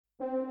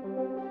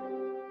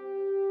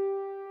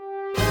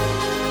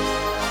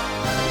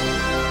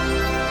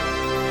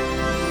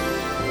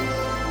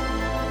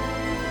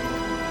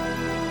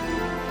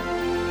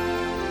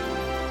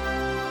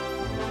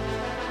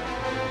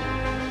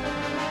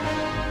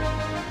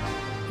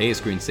Hey,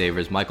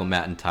 Screensavers, Michael,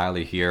 Matt, and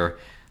Tyler here.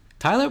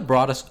 Tyler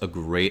brought us a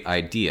great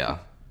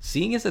idea.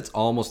 Seeing as it's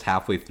almost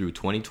halfway through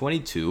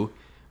 2022,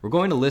 we're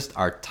going to list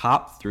our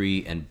top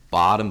 3 and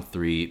bottom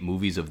 3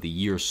 movies of the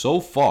year so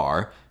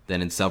far.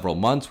 Then in several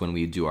months, when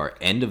we do our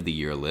end of the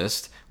year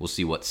list, we'll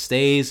see what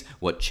stays,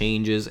 what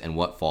changes, and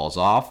what falls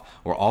off.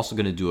 We're also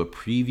going to do a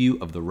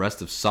preview of the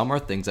rest of summer,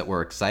 things that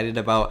we're excited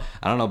about.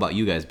 I don't know about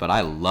you guys, but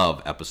I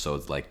love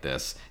episodes like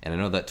this. And I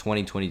know that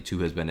 2022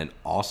 has been an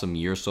awesome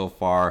year so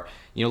far.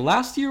 You know,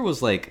 last year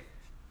was like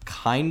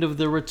kind of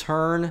the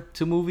return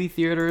to movie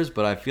theaters,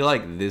 but I feel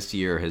like this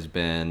year has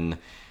been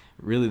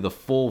really the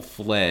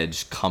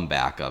full-fledged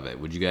comeback of it.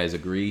 Would you guys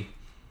agree?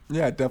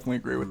 Yeah, I definitely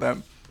agree with that.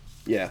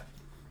 Yeah.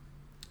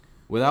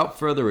 Without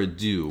further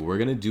ado, we're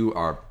going to do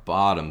our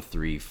bottom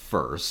 3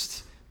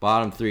 first.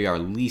 Bottom 3, our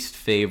least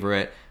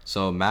favorite.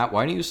 So, Matt,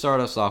 why don't you start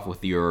us off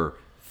with your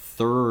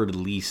third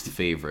least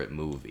favorite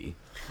movie?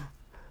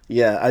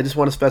 Yeah, I just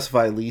want to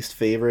specify least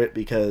favorite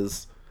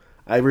because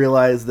I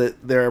realize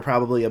that there are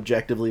probably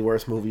objectively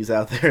worse movies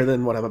out there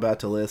than what I'm about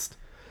to list.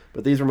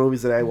 But these were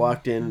movies that I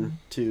walked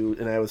into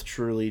and I was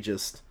truly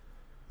just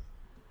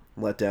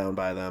let down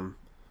by them,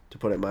 to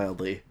put it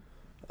mildly.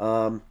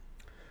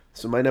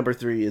 So my number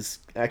 3 is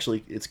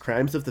actually, it's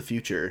Crimes of the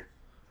Future.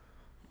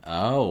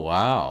 Oh,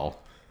 wow.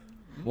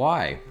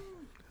 Why?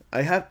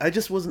 I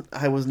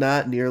was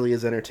not nearly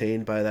as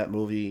entertained by that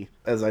movie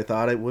as I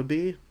thought it would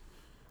be.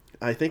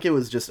 I think it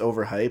was just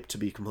overhyped, to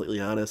be completely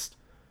honest.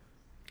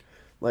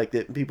 Like,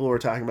 that people were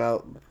talking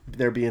about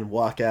there being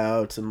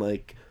walkouts and,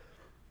 like,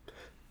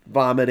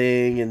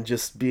 vomiting and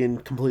just being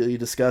completely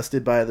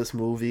disgusted by this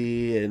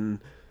movie, and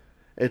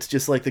it's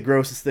just, like, the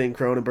grossest thing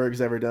Cronenberg's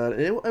ever done.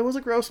 And it was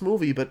a gross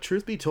movie, but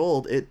truth be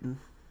told,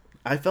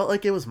 I felt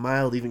like it was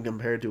mild even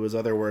compared to his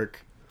other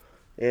work.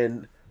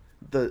 And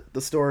the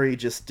story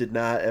just did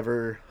not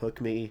ever hook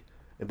me.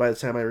 And by the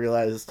time I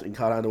realized and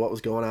caught on to what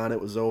was going on,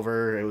 it was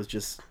over. It was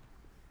just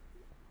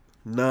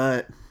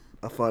not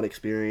a fun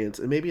experience.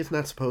 And maybe it's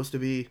not supposed to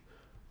be,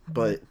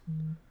 but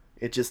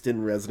it just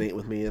didn't resonate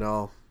with me at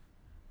all.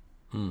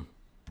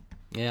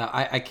 Yeah,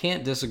 I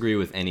can't disagree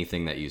with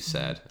anything that you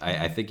said.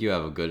 I think you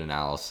have a good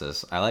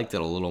analysis. I liked it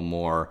a little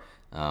more,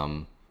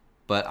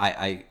 but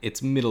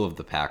it's middle of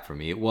the pack for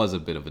me. It was a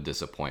bit of a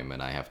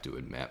disappointment, I have to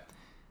admit.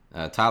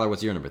 Tyler,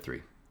 what's your number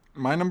 3?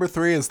 My number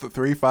 3 is The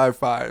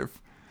 355.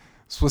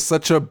 This was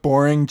such a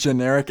boring,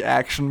 generic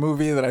action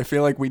movie that I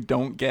feel like we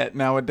don't get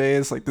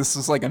nowadays. Like, this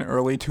is like an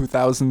early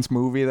 2000s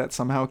movie that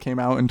somehow came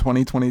out in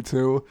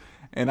 2022,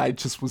 and I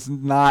just was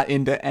not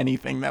into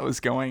anything that was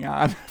going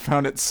on. I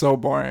found it so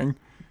boring.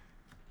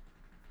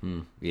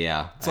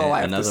 Yeah. That's all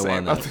I have to say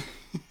about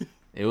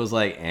it was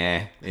like,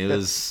 It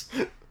was...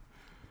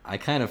 I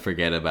kind of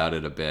forget about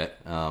it a bit.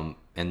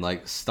 And,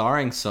 like,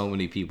 starring so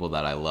many people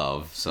that I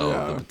love, so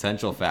the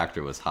potential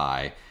factor was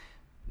high.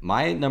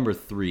 My number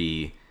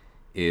 3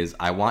 is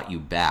I Want You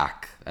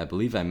Back. I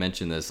believe I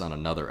mentioned this on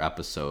another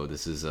episode.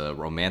 This is a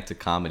romantic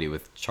comedy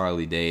with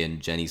Charlie Day and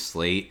Jenny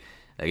Slate.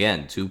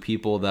 Again, 2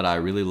 people that I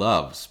really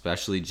love,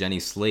 especially Jenny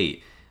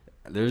Slate.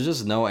 There's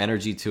just no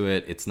energy to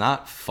it. It's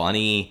not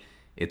funny.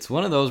 It's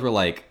one of those where,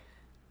 like,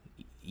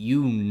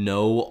 you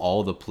know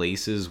all the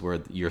places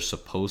where you're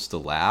supposed to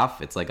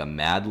laugh. It's like a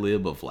Mad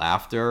Lib of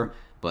laughter,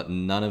 but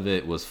none of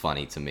it was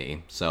funny to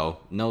me. So,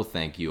 no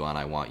thank you on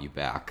I Want You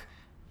Back.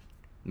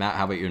 Matt,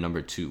 how about your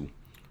number 2?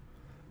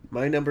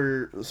 My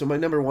number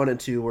 1 and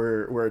 2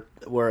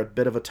 were a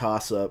bit of a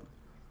toss-up.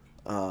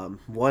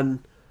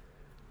 One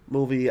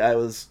movie I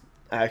was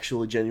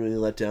actually genuinely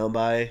let down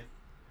by,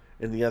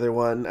 and the other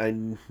one I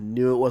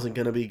knew it wasn't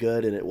going to be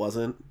good, and it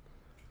wasn't.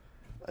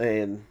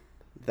 And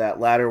that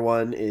latter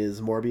one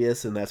is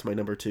Morbius, and that's my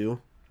number 2.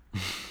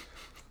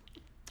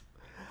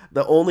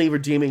 The only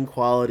redeeming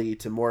quality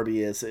to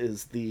Morbius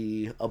is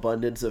the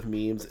abundance of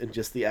memes and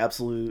just the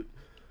absolute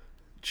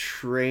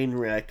train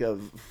wreck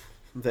of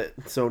that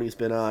Sony's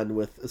been on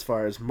with as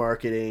far as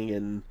marketing,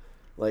 and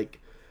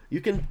like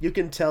you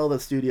can tell the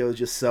studio is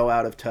just so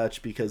out of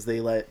touch because they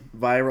let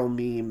viral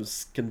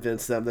memes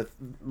convince them that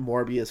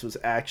Morbius was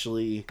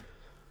actually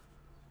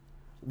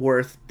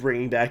worth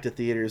bringing back to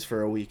theaters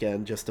for a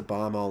weekend just to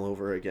bomb all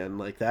over again.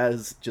 Like, that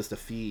is just a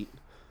feat.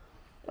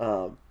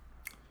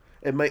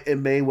 It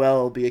may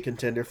well be a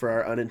contender for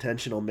our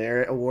unintentional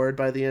merit award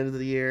by the end of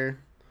the year.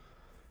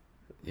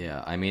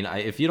 Yeah, I mean,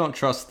 if you don't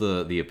trust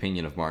the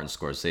opinion of Martin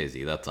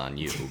Scorsese, that's on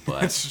you.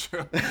 But That's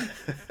true.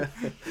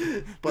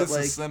 But this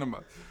is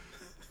cinema.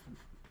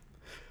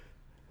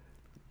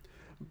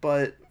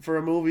 But for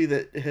a movie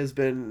that has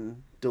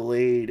been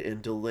delayed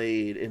and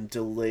delayed and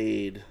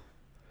delayed,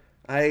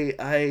 I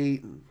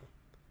don't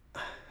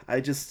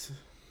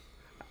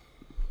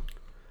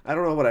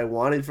know what I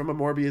wanted from a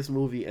Morbius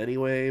movie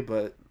anyway,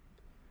 but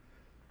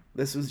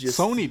this was just...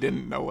 Sony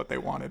didn't know what they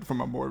wanted from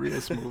a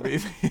Morbius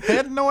movie. They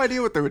had no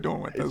idea what they were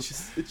doing with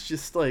this. It's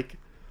just like...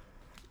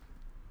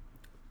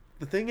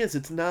 The thing is,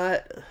 it's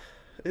not...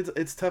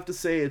 It's tough to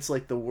say it's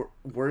like the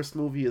worst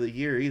movie of the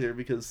year either,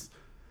 because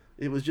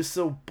it was just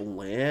so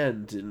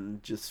bland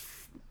and just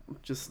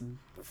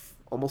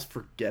almost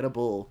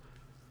forgettable.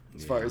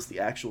 as far as the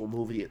actual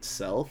movie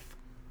itself.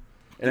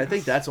 And I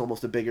think that's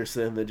almost a bigger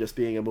sin than just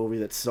being a movie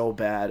that's so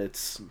bad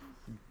it's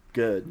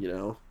good, you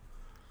know?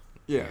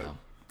 Yeah.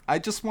 I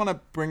just want to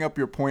bring up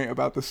your point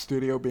about the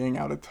studio being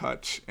out of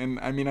touch. And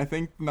I mean, I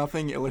think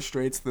nothing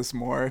illustrates this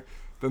more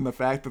than the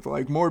fact that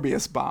like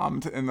Morbius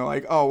bombed and they're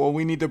like, oh, well,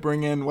 we need to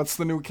bring in, what's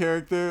the new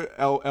character?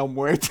 El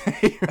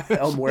Muerte.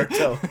 El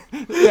Muerto.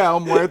 Yeah,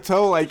 El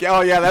Muerto. Like,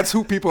 oh yeah, that's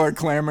who people are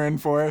clamoring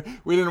for.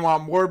 We didn't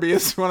want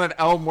Morbius, we wanted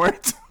El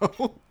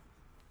Muerto.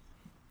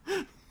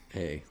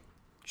 Hey,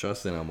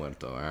 trust in El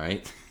Muerto, all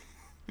right?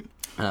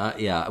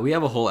 Yeah, we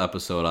have a whole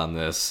episode on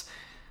this.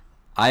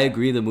 I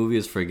agree the movie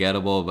is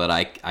forgettable, but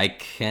I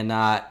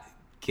cannot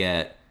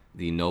get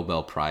the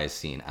Nobel Prize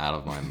scene out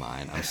of my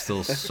mind. I'm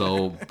still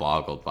so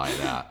boggled by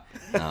that.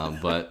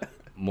 But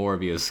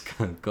Morbius,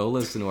 go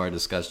listen to our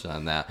discussion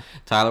on that.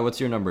 Tyler, what's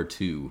your number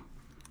 2?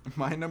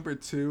 My number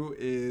 2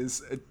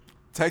 is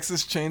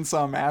Texas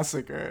Chainsaw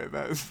Massacre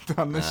that was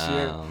done this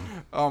year.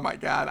 Oh my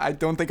god, I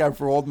don't think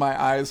I've rolled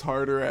my eyes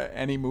harder at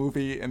any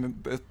movie,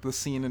 and the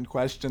scene in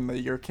question, the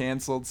 "you're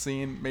canceled"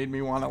 scene, made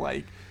me want to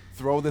like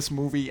throw this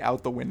movie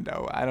out the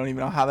window. I don't even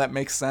know how that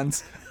makes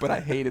sense, but I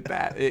hated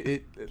that.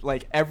 It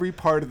like every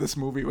part of this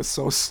movie was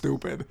so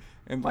stupid,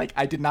 and like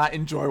I did not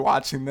enjoy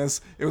watching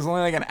this. It was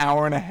only like an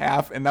hour and a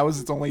half, and that was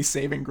its only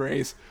saving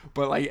grace.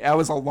 But like that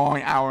was a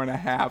long hour and a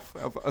half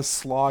of a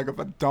slog of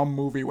a dumb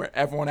movie where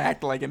everyone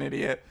acted like an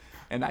idiot,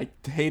 and I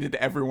hated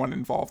everyone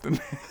involved in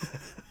it.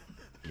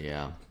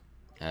 Yeah,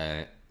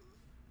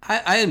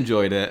 I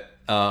enjoyed it.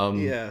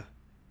 Yeah,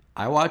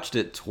 I watched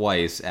it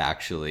twice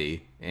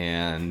actually,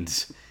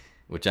 and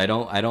which I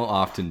don't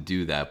often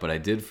do that, but I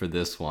did for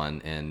this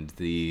one. And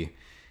the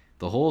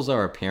holes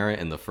are apparent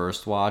in the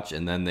first watch,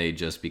 and then they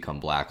just become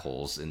black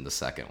holes in the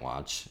second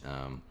watch.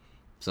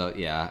 So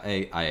yeah,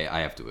 I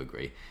have to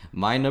agree.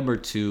 My number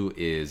 2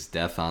 is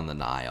Death on the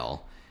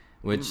Nile,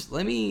 which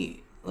let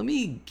me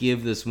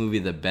give this movie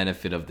the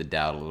benefit of the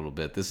doubt a little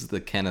bit. This is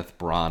the Kenneth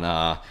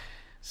Branagh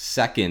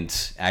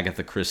second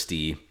Agatha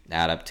Christie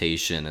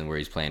adaptation, and where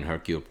he's playing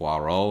Hercule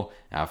Poirot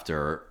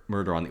after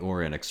Murder on the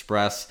Orient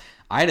Express.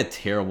 I had a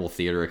terrible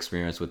theater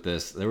experience with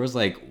this. There was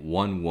like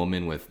one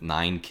woman with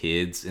 9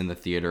 kids in the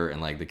theater,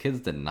 and like the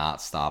kids did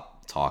not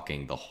stop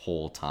talking the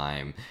whole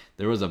time.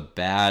 There was a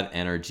bad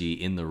energy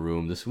in the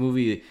room. This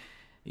movie,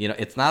 you know,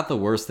 it's not the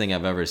worst thing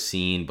I've ever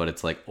seen, but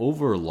it's like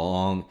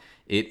overlong.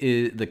 It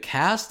is, the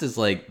cast is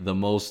like the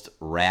most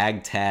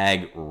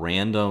ragtag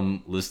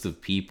random list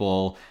of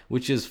people,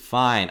 which is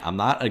fine. I'm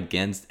not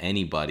against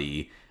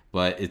anybody,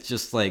 but it's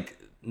just like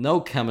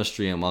no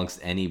chemistry amongst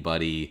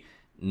anybody.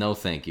 No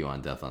thank you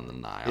on Death on the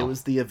Nile. it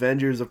was the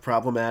Avengers of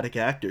problematic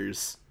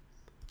actors.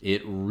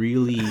 It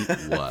really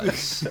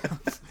was.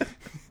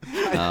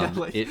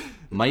 It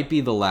might be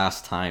the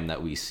last time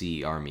that we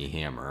see Armie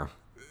Hammer.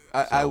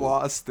 I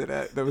lost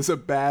it. There was a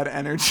bad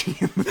energy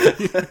in the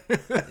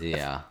theater.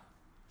 Yeah.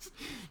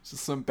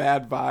 Just some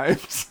bad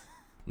vibes.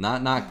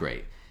 Not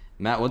great.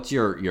 Matt, what's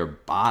your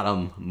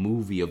bottom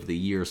movie of the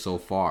year so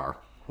far?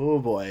 Oh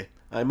boy,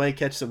 I might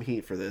catch some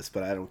heat for this,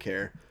 but I don't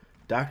care.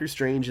 Doctor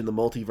Strange in the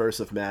Multiverse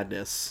of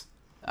Madness.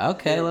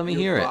 Okay, let me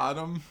hear it.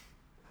 Bottom.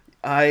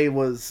 I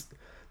was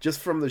just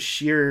from the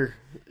sheer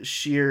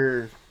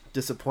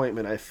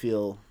disappointment I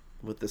feel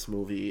with this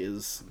movie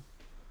is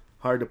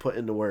hard to put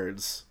into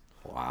words.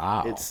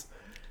 Wow.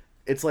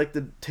 It's like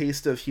the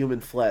taste of human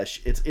flesh.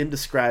 It's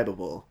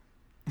indescribable.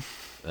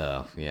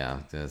 Oh, yeah,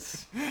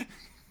 that's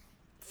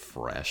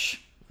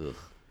fresh. Ugh.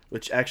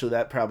 Which actually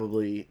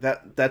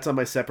that's on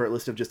my separate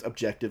list of just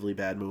objectively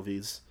bad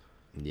movies.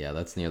 Yeah,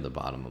 that's near the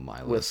bottom of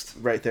my list.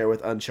 Right there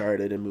with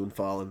Uncharted and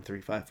Moonfall and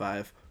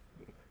 355.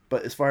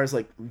 But as far as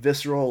like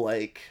visceral,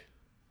 like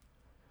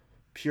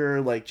pure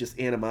like just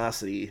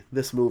animosity,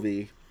 this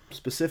movie,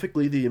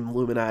 specifically the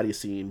Illuminati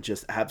scene,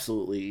 just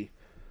absolutely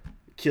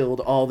killed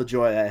all the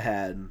joy I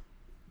had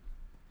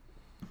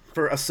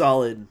for a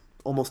solid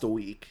almost a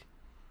week.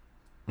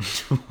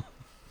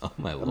 Oh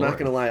my lord. I'm not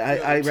gonna lie,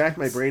 I racked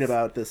my brain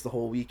about this the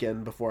whole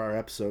weekend before our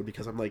episode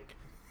because I'm like,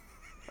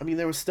 I mean,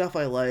 there was stuff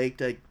I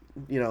liked,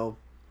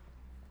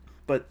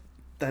 but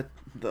that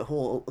the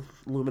whole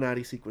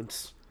Illuminati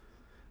sequence,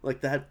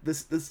 like that,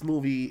 this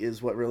movie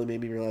is what really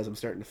made me realize I'm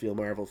starting to feel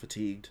Marvel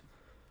fatigued,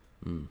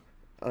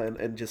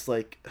 and just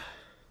like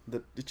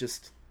it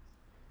just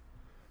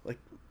like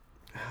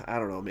I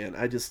don't know, man.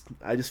 I just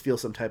feel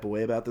some type of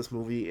way about this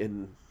movie,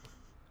 and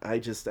I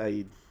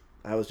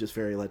was just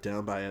very let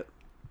down by it.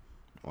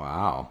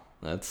 Wow,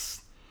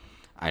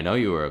 I know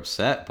you were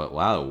upset, but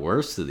wow,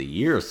 worst of the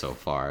year so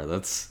far.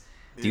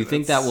 Do you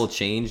think that will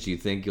change? Do you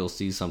think you'll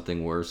see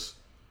something worse?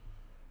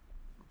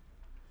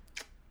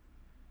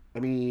 I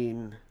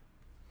mean,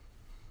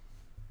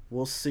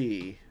 we'll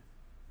see.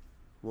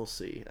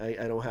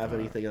 I don't have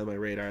anything on my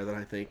radar that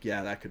I think,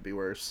 yeah, that could be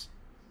worse.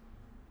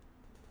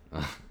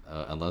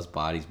 Unless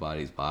Bodies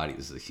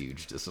is a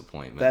huge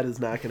disappointment. That is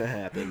not going to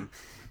happen.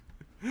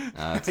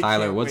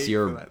 Tyler, what's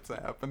your that to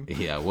happen.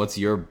 Yeah, what's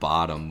your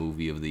bottom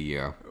movie of the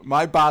year?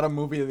 My bottom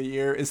movie of the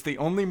year is the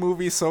only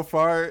movie so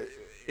far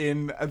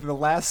in the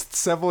last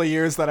several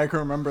years that I can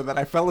remember that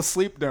I fell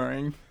asleep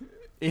during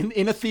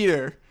in a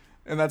theater,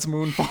 and that's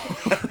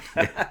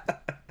Moonfall.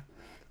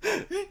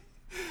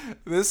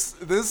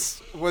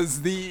 This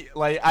was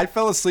I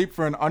fell asleep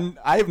for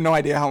I have no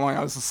idea how long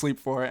I was asleep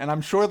for, and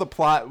I'm sure the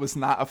plot was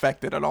not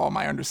affected at all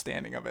my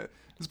understanding of it.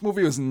 This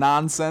movie was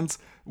nonsense,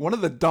 one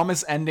of the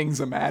dumbest endings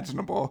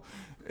imaginable.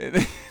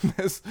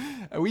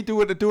 We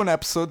do an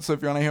episode, so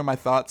if you want to hear my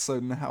thoughts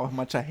on how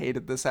much I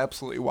hated this,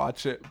 absolutely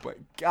watch it. But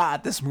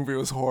God, this movie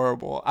was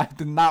horrible. I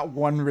did not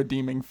one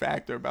redeeming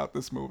factor about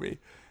this movie.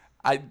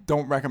 I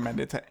don't recommend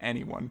it to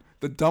anyone.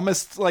 The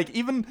dumbest,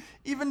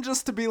 even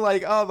just to be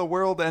like, oh, the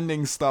world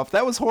ending stuff,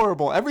 that was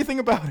horrible. Everything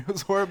about it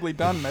was horribly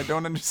done, and I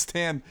don't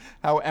understand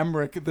how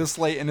Emmerich, this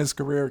late in his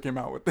career, came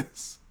out with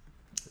this.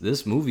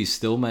 This movie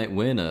still might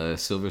win a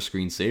Silver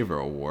Screen Saver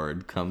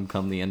award come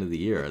the end of the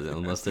year,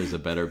 unless there's a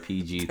better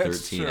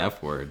PG-13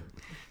 F word.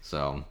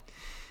 So,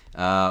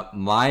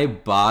 my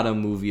bottom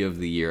movie of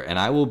the year, and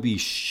I will be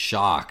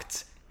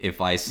shocked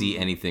if I see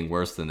anything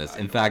worse than this.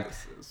 In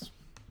fact,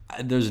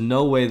 there's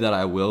no way that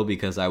I will,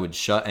 because I would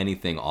shut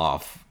anything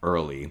off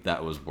early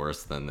that was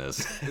worse than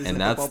this. And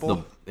that's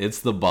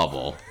it's The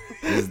Bubble.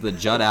 It's the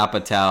Judd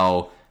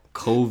Apatow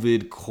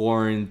COVID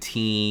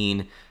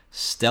quarantine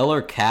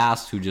stellar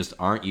cast who just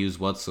aren't used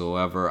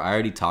whatsoever. I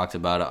already talked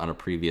about it on a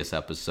previous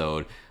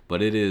episode,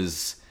 but it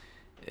is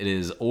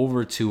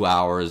over 2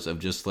 hours of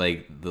just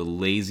like the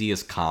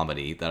laziest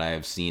comedy that I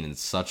have seen in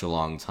such a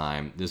long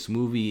time. This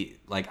movie,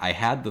 I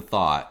had the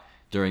thought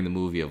during the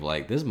movie of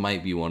this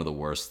might be one of the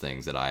worst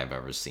things that I have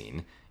ever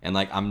seen. And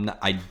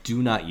I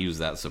do not use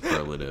that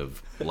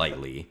superlative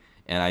lightly.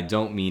 And I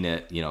don't mean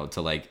it,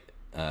 to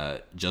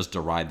just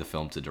deride the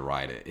film to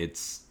deride it.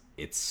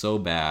 It's so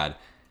bad.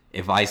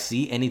 If I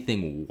see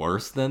anything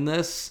worse than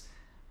this,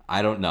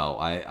 I don't know.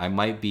 I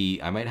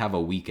might have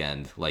a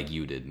weekend like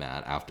you did,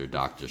 Matt, after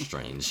Doctor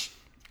Strange,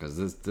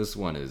 because this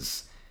one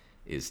is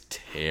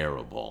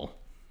terrible.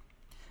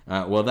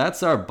 Well,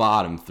 that's our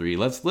bottom three.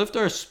 Let's lift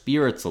our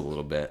spirits a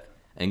little bit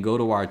and go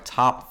to our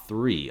top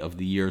three of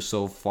the year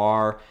so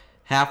far.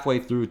 Halfway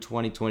through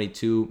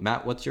 2022,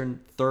 Matt, what's your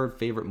third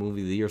favorite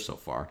movie of the year so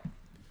far?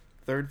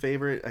 Third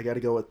favorite, I got to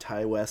go with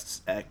Ty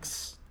West's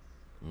X.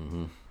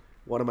 Mm-hmm.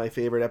 One of my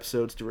favorite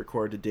episodes to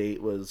record to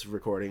date was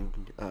recording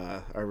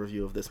our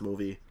review of this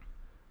movie.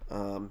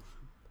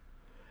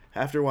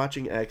 After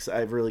watching X,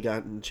 I've really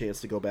gotten a chance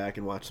to go back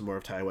and watch some more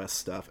of Ty West's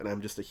stuff, and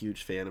I'm just a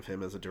huge fan of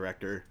him as a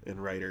director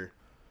and writer.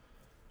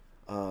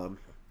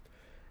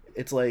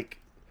 It's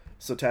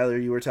so Tyler,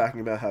 you were talking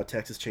about how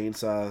Texas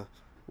Chainsaw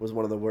was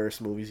one of the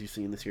worst movies you've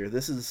seen this year.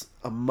 This is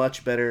a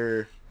much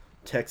better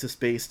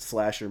Texas-based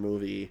slasher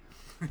movie.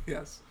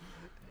 Yes.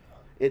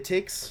 It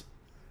takes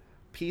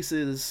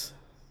pieces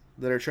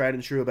that are tried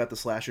and true about the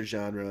slasher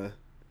genre,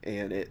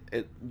 and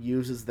it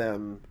uses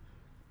them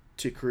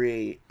to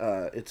create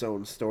its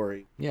own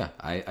story. Yeah,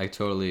 I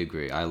totally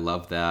agree. I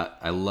love that.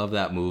 I love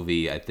that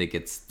movie. I think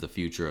it's the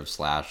future of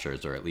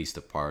slashers, or at least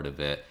a part of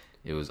it.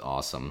 It was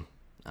awesome.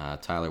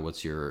 Tyler,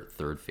 what's your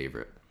third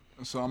favorite?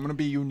 So I'm going to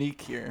be unique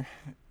here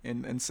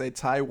and say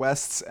Ty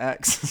West's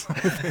X.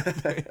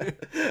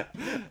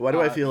 Why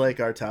do I feel like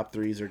our top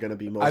threes are going to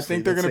be mostly I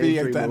think they're going to be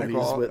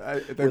identical.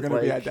 They're going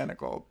to be like...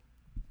 identical.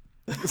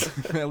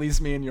 At least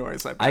me and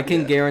yours. I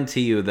can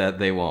guarantee you that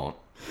they won't.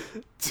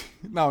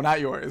 No, not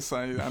yours.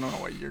 I don't know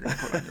what you're going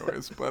to put on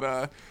yours.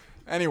 But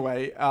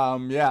anyway,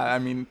 yeah, I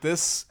mean,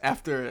 this,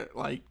 after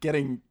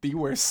getting the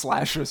worst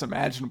slashers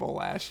imaginable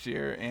last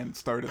year and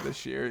started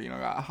this year,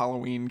 got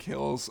Halloween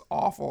Kills,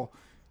 awful.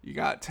 You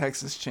got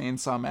Texas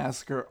Chainsaw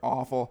Massacre,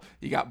 awful.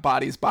 You got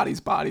Bodies, Bodies,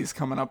 Bodies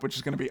coming up, which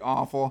is going to be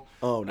awful.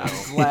 Oh, no.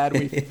 I'm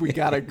glad we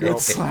got a good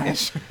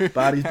slasher.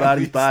 Bodies,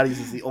 Bodies, Bodies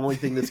is the only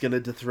thing that's going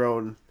to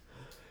dethrone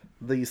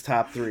these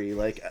top three.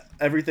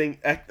 Everything,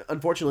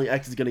 unfortunately,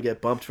 X is going to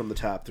get bumped from the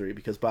top three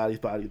because Bodies,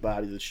 Bodies,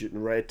 Bodies is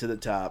shooting right to the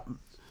top.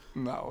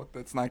 No,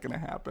 that's not going to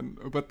happen.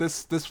 But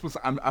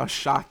I was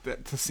shocked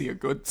to see a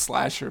good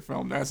slasher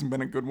film. There hasn't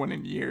been a good one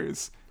in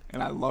years,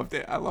 and I loved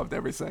it. I loved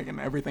every second.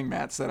 Everything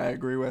Matt said, I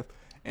agree with.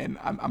 And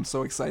I'm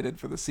so excited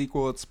for the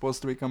sequel. It's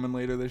supposed to be coming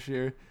later this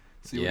year.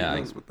 See what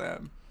he does with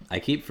that. I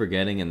keep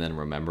forgetting and then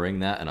remembering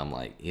that, and I'm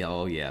like,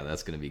 oh yeah,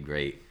 that's going to be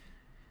great.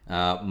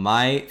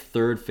 My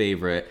third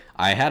favorite,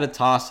 I had a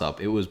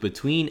toss-up. It was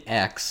between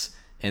X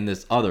and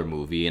this other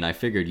movie, and I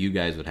figured you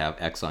guys would have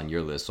X on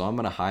your list, so I'm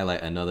going to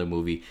highlight another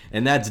movie,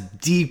 and that's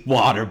Deep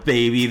Water,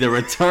 baby, the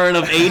return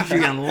of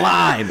Adrian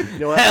Lyne.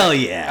 Hell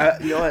yeah.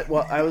 You know what?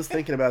 Well, I was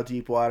thinking about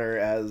Deep Water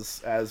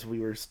as we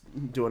were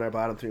doing our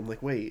bottom three. I'm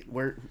like, wait,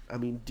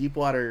 Deep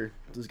Water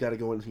has got to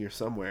go in here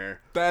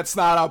somewhere. That's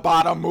not a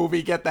bottom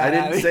movie. Get that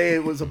I didn't say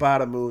it was a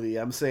bottom movie.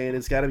 I'm saying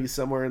it's got to be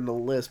somewhere in the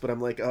list, but I'm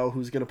like, oh,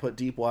 who's going to put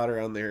Deep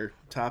Water on their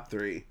top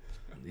three?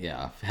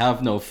 Yeah,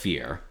 have no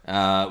fear.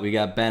 We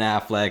got Ben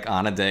Affleck,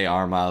 Ana de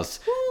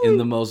Armas in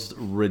the most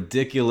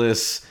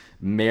ridiculous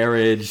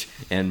marriage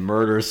and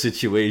murder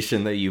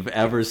situation that you've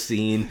ever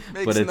seen,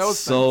 but it's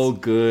so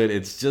good.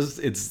 It's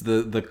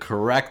the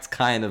correct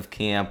kind of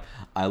camp.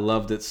 I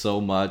loved it so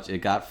much. It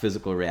got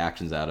physical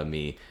reactions out of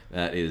me.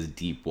 That is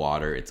Deep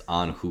Water. It's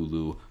on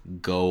Hulu.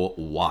 Go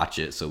watch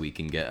it so we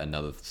can get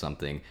another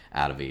something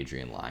out of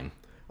Adrian Lyne.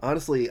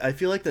 Honestly, I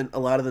feel like a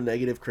lot of the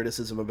negative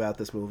criticism about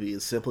this movie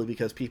is simply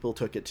because people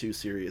took it too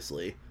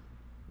seriously.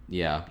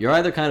 Yeah, you're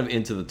either kind of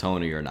into the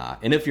tone or you're not.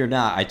 And if you're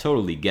not, I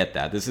totally get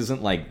that. This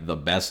isn't like the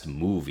best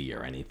movie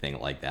or anything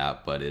like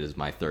that, but it is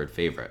my third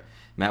favorite.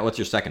 Matt, what's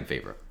your second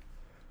favorite?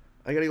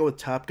 I gotta go with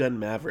Top Gun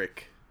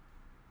Maverick.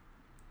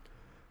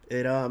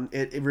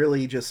 It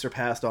really just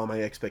surpassed all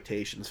my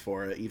expectations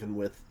for it, even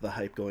with the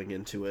hype going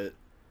into it.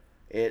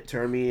 It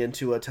turned me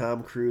into a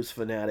Tom Cruise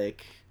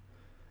fanatic.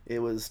 It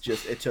was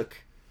just it took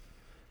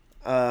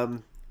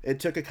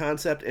a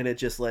concept and it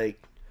just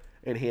like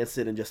enhanced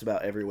it in just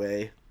about every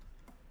way.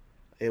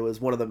 It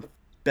was one of the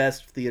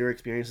best theater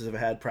experiences I've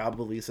had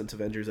probably since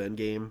Avengers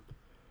Endgame.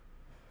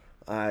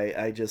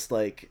 I just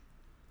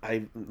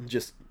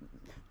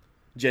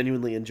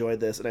genuinely enjoyed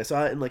this, and I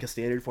saw it in like a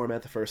standard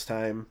format the first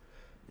time.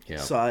 Yeah.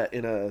 Saw it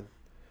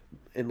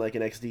in like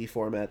an XD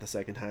format the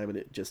second time, and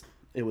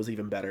it was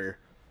even better.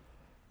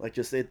 Like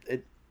just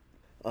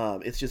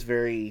it's just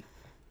very,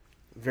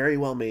 very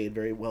well made,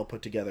 very well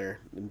put together,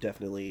 and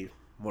definitely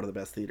one of the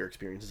best theater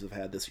experiences I've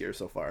had this year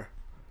so far.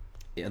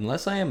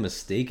 Unless I am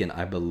mistaken,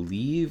 I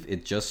believe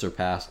it just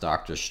surpassed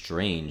Doctor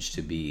Strange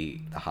to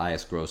be the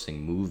highest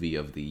grossing movie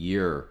of the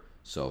year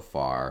so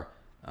far.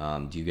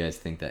 Do you guys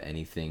think that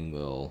anything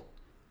will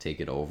take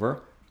it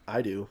over?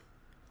 I do.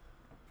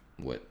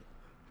 What?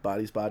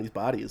 Bodies, bodies,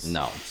 bodies.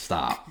 No,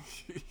 stop.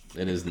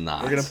 It is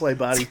not. We're gonna play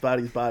bodies,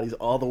 bodies, bodies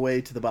all the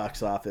way to the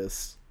box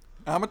office.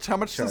 How much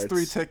does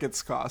 3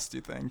 tickets cost, do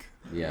you think?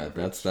 Yeah,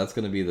 that's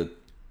gonna be the.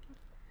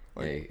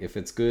 Hey, if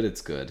it's good,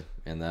 it's good,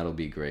 and that'll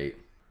be great.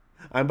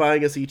 I'm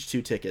buying us each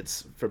 2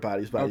 tickets for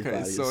bodies, bodies, okay,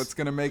 bodies. so it's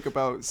gonna make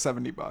about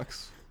 $70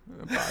 box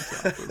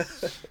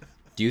office.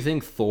 Do you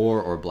think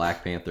Thor or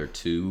Black Panther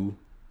 2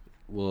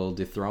 will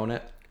dethrone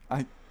it?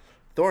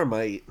 Thor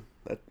might.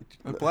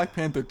 Black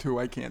Panther 2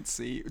 I can't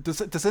see.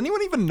 Does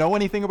anyone even know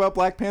anything about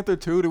Black Panther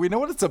 2? Do we know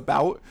what it's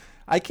about?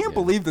 I can't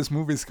believe this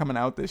movie's coming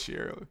out this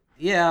year.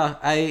 Yeah,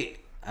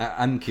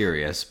 I'm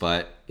curious,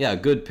 but yeah,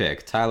 good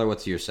pick. Tyler,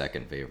 what's your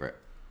second favorite?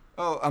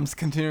 Oh, I'm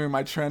continuing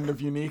my trend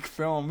of unique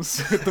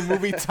films with the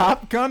movie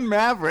Top Gun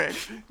Maverick.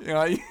 You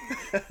know,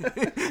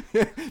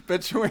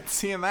 bet you weren't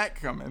seeing that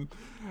coming.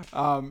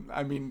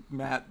 I mean,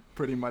 Matt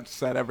pretty much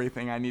said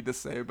everything I need to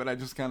say, but I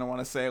just kind of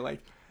want to say,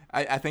 like,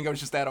 I think I was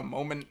just at a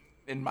moment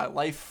in my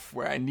life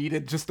where I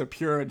needed just a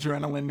pure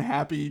adrenaline,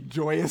 happy,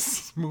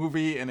 joyous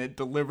movie, and it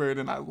delivered,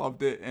 and I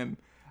loved it, and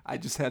I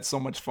just had so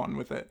much fun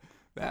with it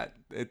that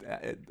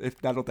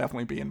that'll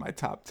definitely be in my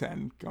top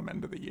 10 come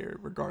end of the year,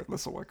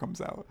 regardless of what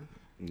comes out.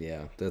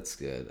 Yeah, that's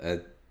good.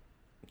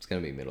 It's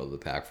going to be middle of the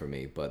pack for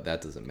me, but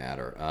that doesn't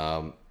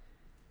matter.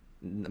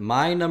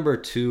 My number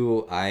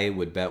 2, I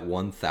would bet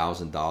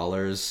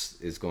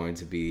 $1,000 is going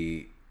to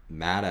be,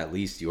 Matt, at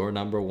least your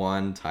number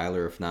 1,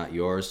 Tyler, if not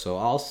yours, so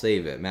I'll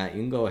save it. Matt, you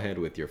can go ahead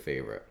with your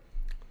favorite.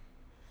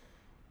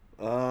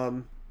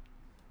 I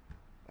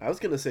was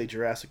going to say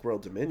Jurassic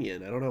World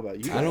Dominion. I don't know about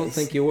you guys. I don't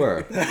think you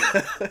were.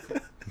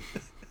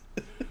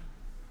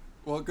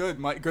 Well,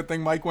 good. Good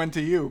thing Mike went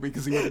to you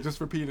because he would have just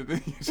repeated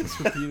it. He just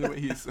repeated what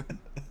he said.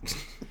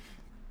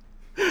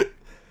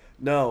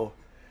 No,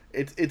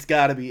 it's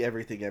got to be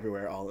Everything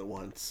Everywhere All at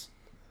Once.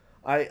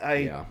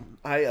 I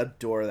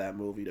adore that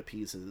movie to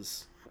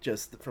pieces.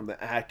 Just from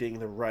the acting,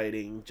 the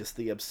writing, just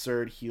the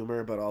absurd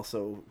humor, but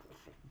also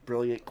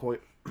brilliant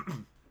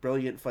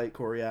brilliant fight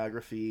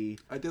choreography.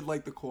 I did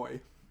like the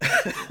koi.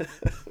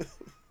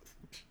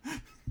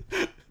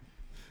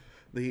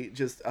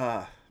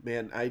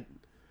 Man,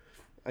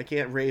 I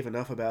can't rave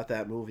enough about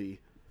that movie.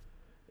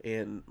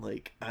 And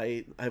like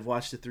I've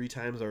watched it 3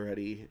 times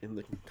already in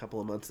the couple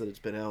of months that it's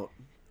been out.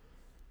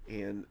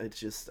 And it's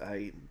just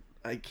I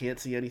can't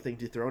see anything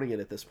dethroning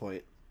it at this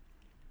point.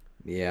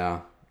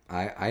 Yeah,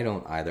 I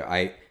don't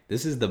either.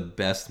 This is the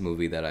best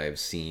movie that I've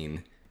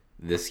seen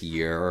this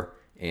year,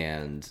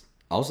 and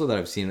also that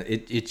I've seen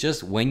it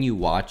just when you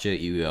watch it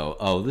you go,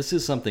 oh, this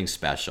is something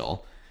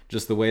special.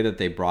 Just the way that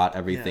they brought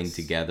everything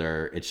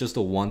together. It's just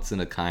a once in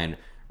a kind,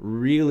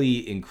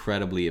 really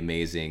incredibly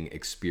amazing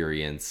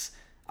experience.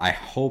 I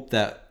hope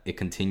that it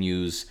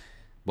continues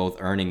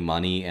both earning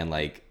money and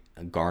like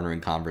garnering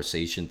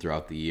conversation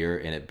throughout the year,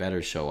 and it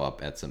better show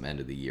up at some end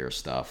of the year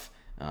stuff.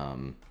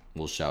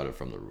 We'll shout it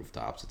from the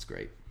rooftops. It's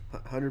great.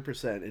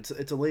 100%.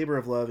 It's a labor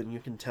of love, and you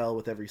can tell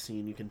with every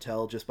scene. You can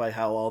tell just by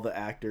how all the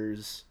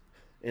actors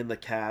in the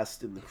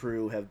cast and the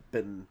crew have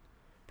been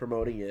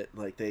promoting it.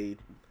 Like you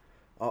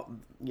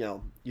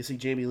see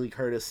Jamie Lee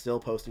Curtis still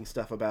posting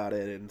stuff about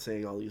it and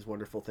saying all these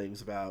wonderful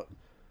things about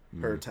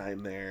her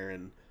time there,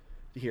 and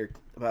you hear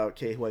about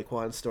Ke Huy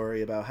Quan's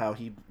story about how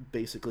he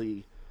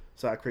basically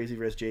saw Crazy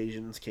Rich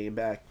Asians, came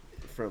back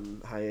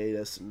from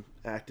hiatus and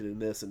acted in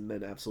this, and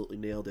then absolutely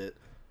nailed it.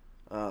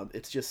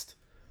 It's just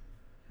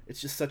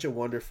such a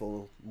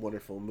wonderful,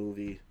 wonderful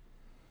movie.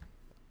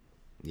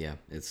 Yeah,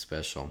 it's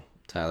special.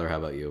 Tyler, how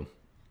about you?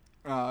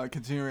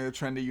 Continuing the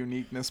trend of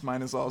uniqueness,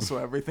 mine is also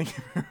everything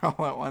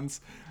all at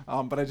once.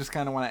 But I just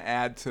kind of want to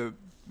add to,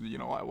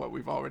 what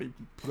we've already,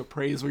 the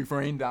praise we've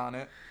rained on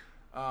it.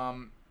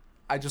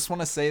 I just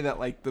want to say that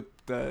like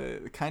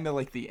the kind of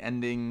like the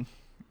ending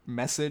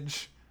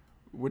message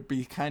would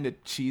be kind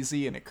of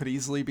cheesy, and it could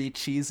easily be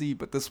cheesy,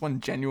 but this one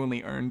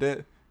genuinely earned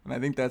it, and I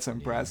think that's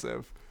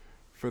impressive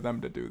for them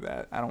to do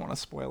that. I don't want to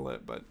spoil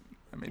it, but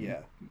I mean,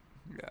 yeah.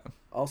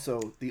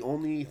 Also, the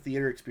only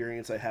theater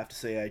experience I have to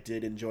say I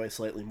did enjoy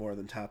slightly more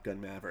than Top Gun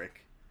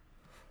Maverick,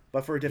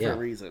 but for different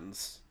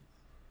reasons.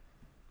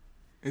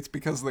 It's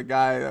because the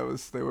guy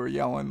they were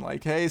yelling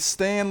like, "Hey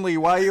Stanley,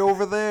 why are you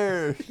over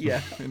there?"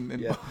 Yeah,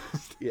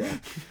 yeah.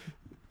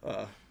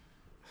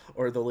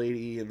 Or the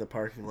lady in the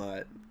parking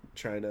lot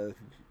trying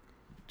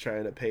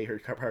to pay her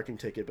parking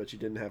ticket, but she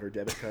didn't have her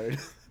debit card.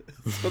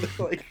 So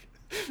they're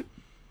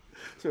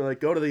like,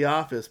 go to the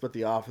office, but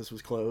the office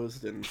was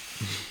closed, and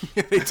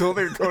they told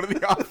her to go to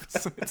the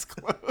office and it's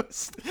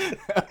closed.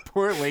 That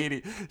poor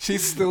lady.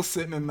 She's still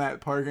sitting in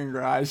that parking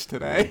garage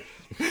today,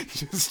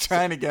 just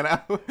trying to get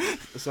out.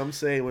 Some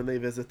say when they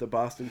visit the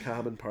Boston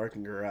Common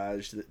parking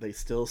garage that they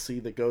still see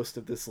the ghost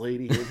of this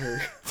lady in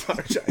her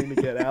car trying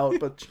to get out,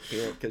 but she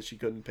can't because she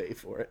couldn't pay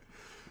for it.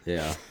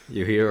 Yeah,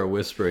 you hear a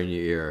whisper in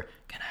your ear,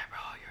 "Can I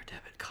borrow your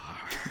debit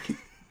card?"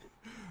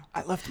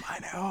 I left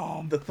mine at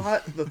home. The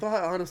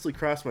thought honestly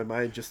crossed my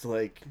mind just to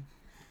like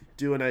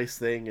do a nice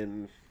thing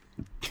and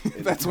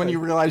that's when you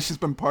realize she's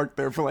been parked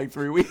there for like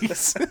 3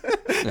 weeks.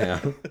 Yeah,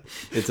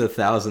 it's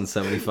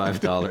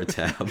 $1,075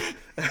 tab.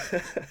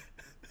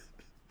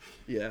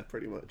 Yeah,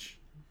 pretty much.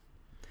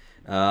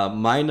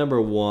 My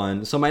number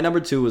one. So my number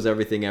two was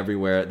Everything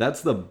Everywhere.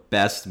 That's the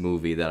best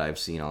movie that I've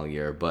seen all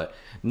year. But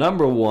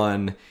number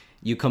one,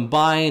 you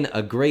combine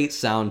a great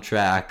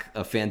soundtrack,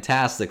 a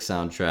fantastic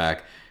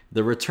soundtrack,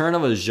 the return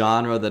of a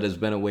genre that has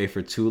been away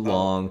for too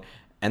long,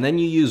 and then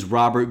you use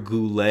Robert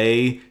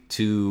Goulet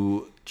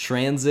to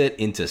transit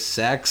into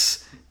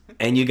sex,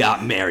 and you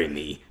got Marry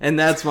Me. And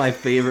that's my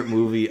favorite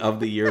movie of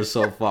the year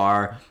so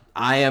far.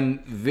 I am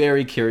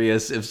very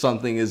curious if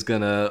something is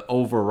going to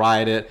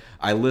override it.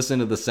 I listen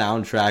to the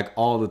soundtrack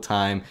all the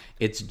time.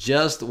 It's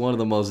just one of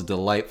the most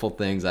delightful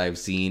things I've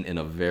seen in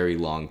a very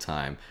long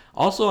time.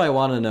 Also, I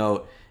want to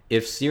note,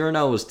 if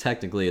Cyrano was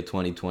technically a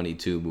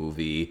 2022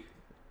 movie,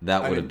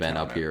 that would have been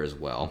up here as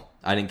well.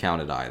 I didn't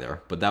count it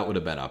either, but that would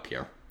have been up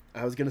here.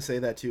 I was going to say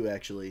that too,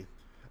 actually.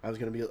 I was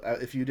going to be,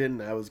 if you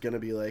didn't, I was going to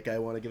be like, I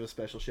want to give a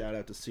special shout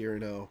out to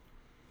Cyrano.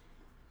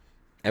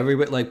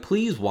 Everybody, like,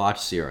 please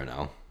watch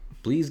Cyrano.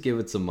 Please give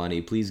it some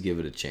money. Please give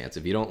it a chance.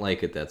 If you don't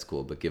like it, that's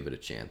cool, but give it a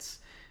chance.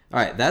 All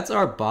right, that's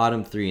our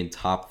bottom three and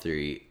top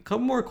three. A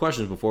couple more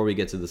questions before we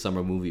get to the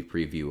summer movie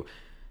preview.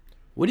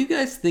 What do you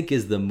guys think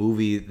is the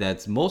movie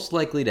that's most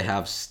likely to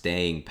have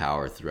staying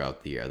power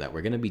throughout the year, that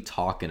we're going to be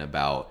talking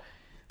about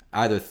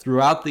either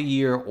throughout the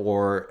year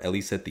or at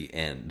least at the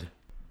end?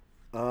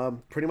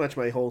 Pretty much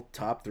my whole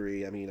top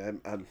three. I mean,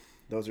 I'm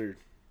those are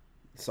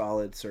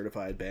solid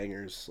certified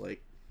bangers.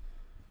 Like,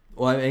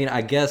 well, I mean,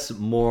 I guess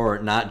more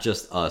not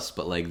just us,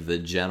 but like the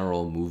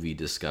general movie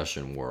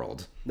discussion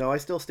world. No, I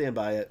still stand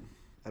by it.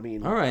 I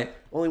mean, all right.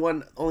 Only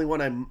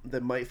one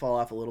that might fall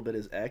off a little bit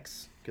is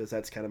X, because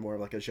that's kind of more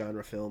of like a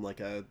genre film. Like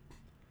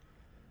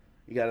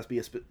you gotta be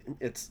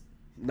it's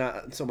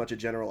not so much a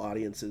general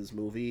audience's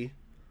movie.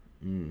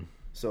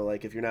 So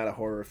like, if you're not a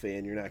horror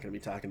fan, you're not gonna be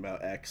talking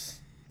about X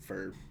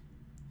for,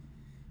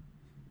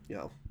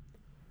 you're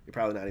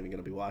probably not even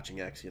gonna be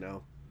watching X.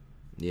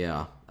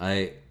 Yeah,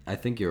 I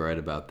think you're right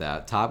about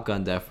that. Top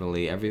Gun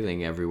definitely,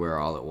 Everything Everywhere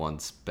All at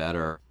Once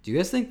better. Do you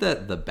guys think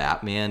that the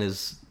Batman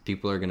is,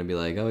 people are going to be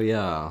like, oh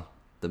yeah,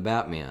 the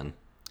Batman?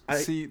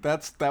 See,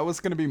 that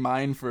was going to be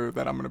mine for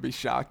that I'm going to be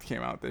shocked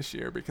came out this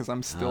year, because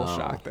I'm still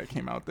shocked that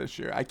came out this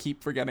year. I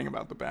keep forgetting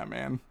about the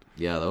Batman.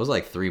 Yeah, that was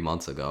like 3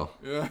 months ago.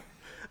 Yeah.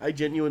 I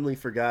genuinely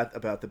forgot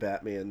about the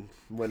Batman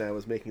when I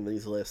was making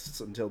these lists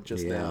until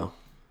just now.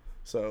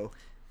 So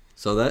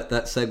that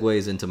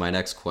segues into my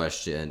next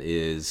question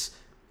is,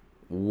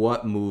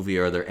 what movie,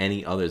 are there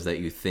any others that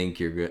you think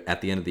you're at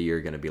the end of the year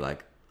going to be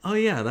like, oh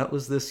yeah, that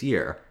was this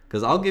year?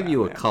 Because I'll give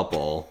you a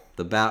couple.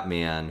 The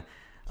Batman,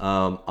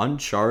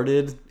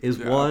 Uncharted is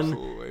one.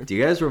 Absolutely. Do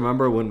you guys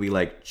remember when we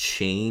like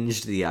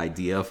changed the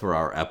idea for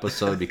our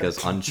episode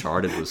because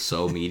Uncharted was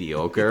so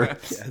mediocre?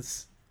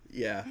 Yes.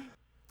 Yeah.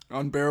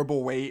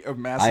 Unbearable Weight of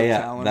Massive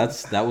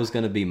Talent. That was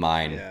going to be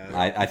mine.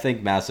 Yeah. I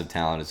think Massive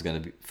Talent is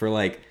going to be, for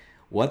like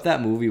what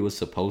that movie was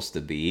supposed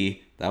to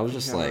be. That was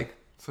just like,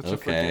 such a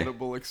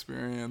forgettable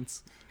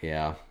experience.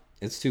 Yeah,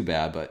 it's too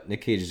bad, but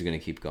Nick Cage is going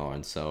to keep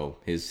going, so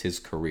his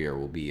career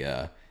will be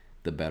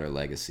the better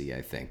legacy,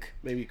 I think.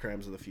 Maybe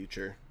Crimes of the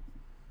Future.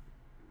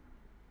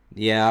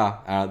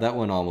 Yeah, that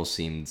one almost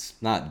seems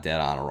not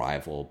dead on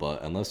arrival,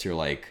 but unless you're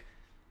like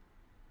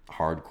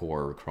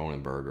hardcore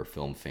Cronenberg or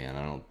film fan,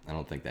 I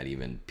don't think that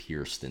even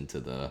pierced into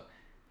the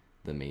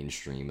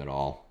mainstream at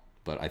all.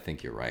 But I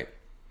think you're right.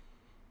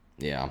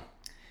 Yeah.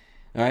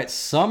 All right,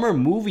 summer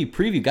movie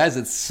preview, guys.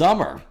 It's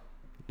summer.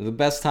 The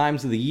best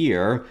times of the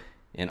year.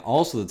 and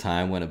also the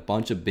time when a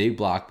bunch of big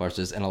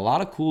blockbusters and a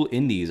lot of cool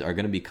indies are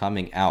going to be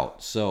coming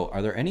out. So,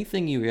 are there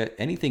anything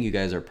you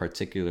guys are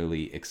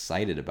particularly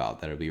excited about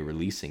that'll be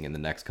releasing in the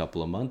next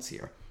couple of months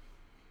here?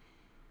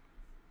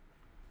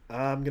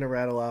 I'm gonna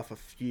rattle off a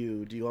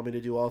few. Do you want me to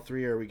do all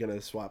three, or are we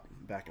gonna swap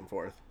back and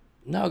forth?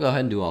 No, go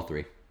ahead and do all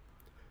three.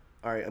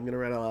 All right, I'm gonna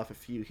rattle off a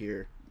few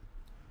here.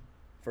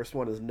 First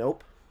one is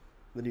Nope,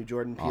 the new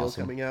Jordan Peele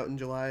coming out in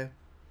July.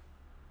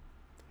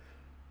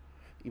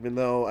 Even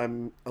though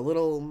I'm a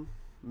little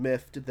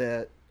miffed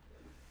that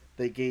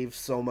they gave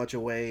so much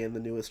away in the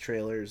newest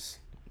trailers.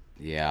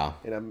 Yeah.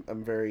 And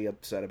I'm very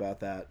upset about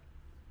that.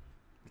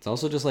 It's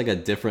also just like a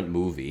different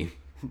movie.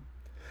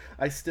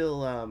 I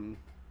still have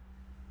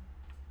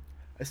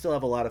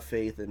a lot of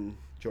faith in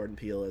Jordan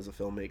Peele as a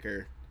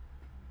filmmaker,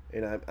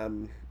 and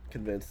I'm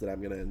convinced that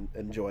I'm gonna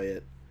enjoy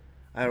it.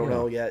 I don't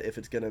know yet if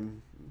it's gonna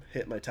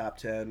hit my top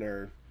 10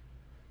 or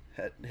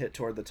hit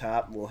toward the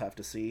top. We'll have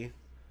to see,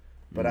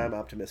 but I'm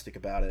optimistic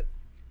about it.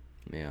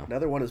 Yeah.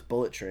 Another one is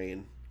Bullet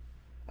Train.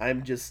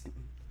 I'm just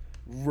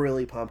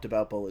really pumped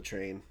about Bullet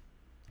Train.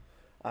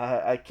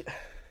 I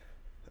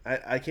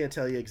can't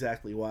tell you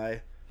exactly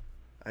why.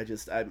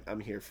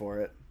 I'm here for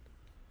it.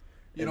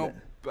 You know,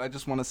 I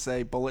just want to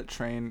say Bullet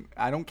Train,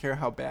 I don't care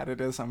how bad it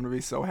is. I'm going to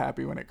be so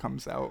happy when it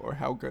comes out, or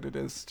how good it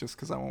is, just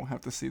because I won't have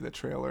to see the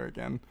trailer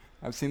again.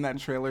 I've seen that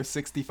trailer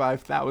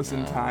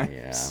 65,000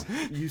 times.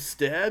 Yeah. You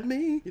stabbed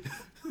me?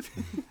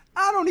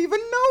 I don't even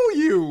know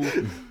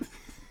you.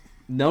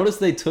 Notice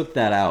they took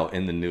that out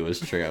in the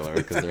newest trailer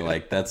because they're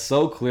like, that's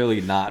so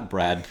clearly not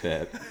Brad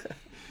Pitt.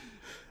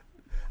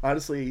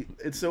 Honestly,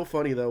 it's so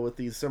funny, though, with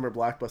these summer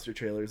blockbuster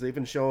trailers. They've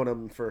been showing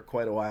them for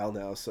quite a while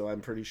now, so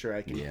I'm pretty sure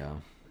I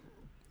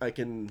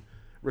can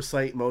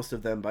recite most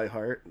of them by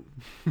heart.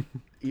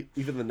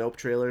 Even the Nope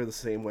trailer the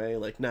same way,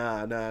 like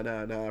nah,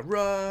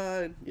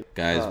 run.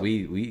 Guys,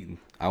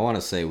 I want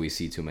to say we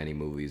see too many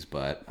movies,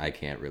 but I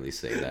can't really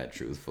say that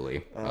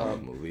truthfully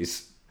about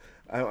movies.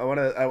 I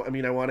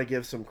want to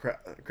give some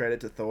credit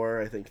to Thor.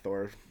 I think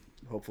Thor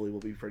hopefully will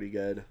be pretty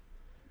good.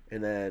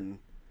 And then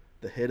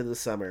the hit of the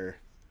summer,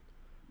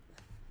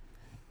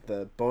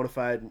 the bona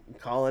fide,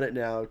 calling it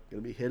now,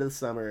 gonna be hit of the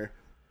summer,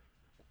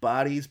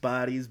 Bodies,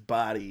 Bodies,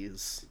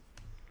 Bodies,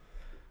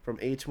 from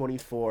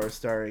A24,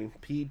 starring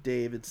Pete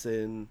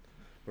Davidson,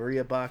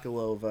 Maria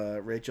Bakalova,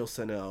 Rachel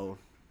Sennott,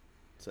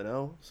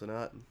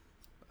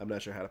 I'm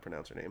not sure how to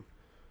pronounce her name,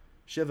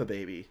 Shiva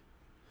Baby,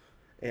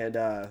 and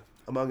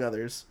among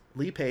others,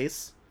 Lee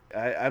Pace.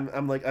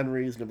 I'm like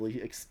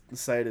unreasonably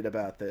excited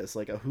about this,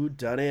 like a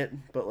whodunit,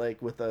 but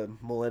like with a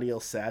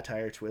millennial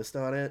satire twist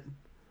on it.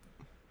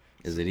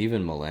 Is it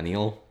even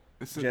millennial?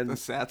 Is it the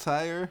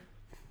satire?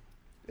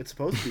 It's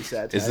supposed to be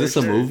satire. Is this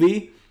a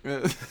movie?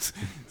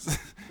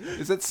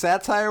 Is it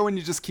satire when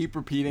you just keep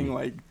repeating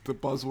like the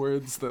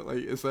buzzwords that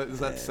like is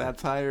that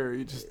satire, or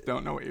you just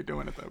don't know what you're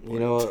doing at that point? You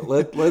know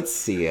what? Let's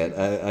see it.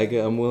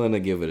 I'm willing to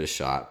give it a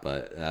shot,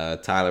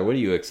 but Tyler, what are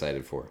you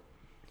excited for?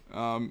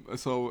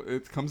 So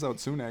it comes out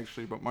soon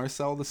actually, but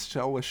Marcel the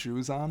Shell with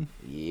Shoes On.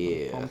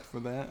 Yeah. I'm pumped for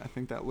that. I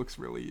think that looks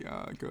really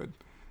good.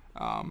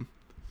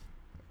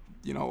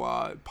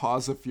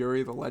 Paws of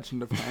Fury, The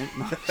Legend of Hank.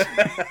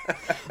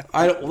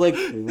 I don't like.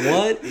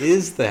 What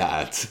is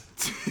that?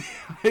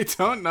 I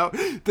don't know.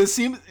 This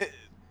seems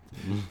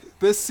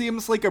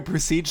like a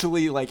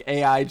procedurally like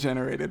AI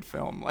generated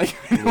film. Like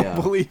I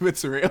don't believe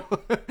it's real.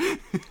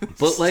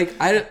 But like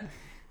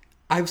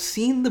I've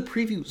seen the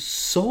preview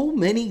so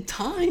many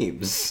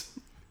times.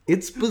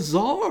 It's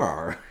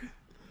bizarre.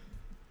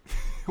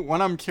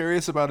 One I'm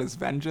curious about is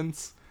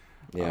Vengeance.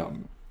 Yeah.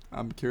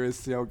 I'm curious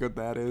to see how good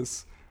that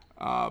is.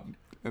 And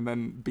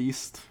then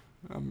Beast.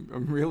 I'm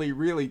really,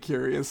 really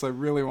curious. I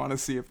really want to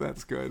see if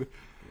that's good.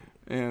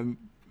 And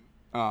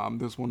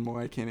there's one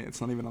more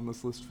it's not even on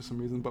this list for some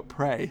reason, but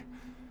Prey.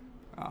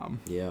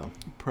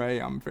 Prey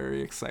I'm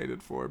very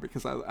excited for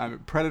because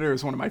Predator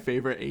is one of my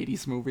favorite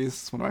 80s movies.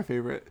 It's one of my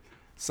favorite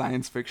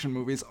science fiction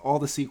movies. All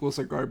the sequels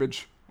are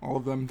garbage. All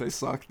of them. They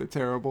suck. They're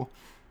terrible.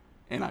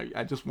 And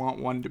I just want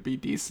one to be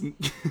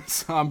decent.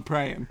 So I'm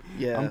praying.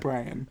 Yeah. I'm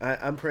praying.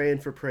 I'm praying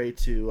for Prey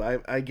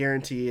 2. I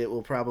guarantee it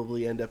will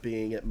probably end up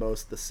being at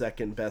most the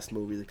second best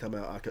movie to come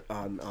out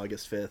on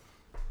August 5th.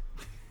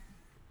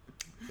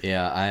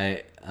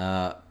 Yeah,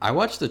 I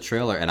watched the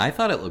trailer and I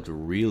thought it looked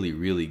really,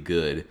 really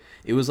good.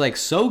 It was like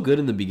so good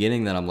in the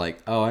beginning that I'm like,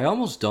 oh, I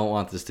almost don't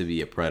want this to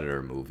be a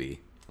Predator movie.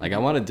 Like I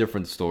want a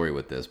different story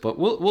with this, but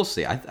we'll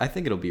see. I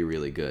think it'll be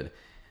really good.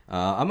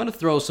 I'm gonna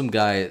throw some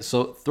guys.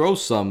 I'm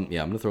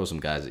gonna throw some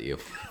guys at you.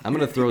 I'm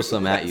gonna throw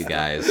some at you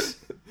guys.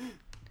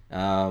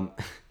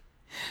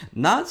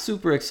 Not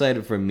super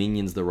excited for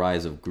Minions: The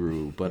Rise of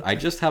Gru, but I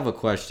just have a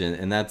question,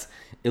 and that's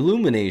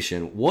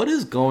Illumination. What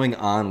is going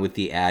on with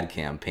the ad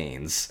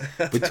campaigns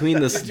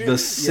between the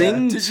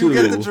Sing 2? Did you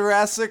get the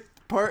Jurassic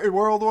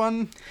World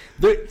one?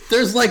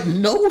 There's like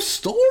no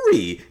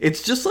story.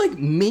 It's just like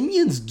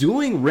minions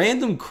doing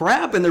random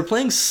crap, and they're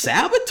playing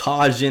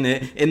Sabotage in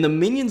it, and the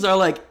minions are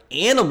like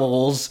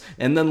animals,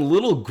 and then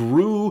little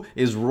Gru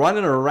is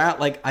running around.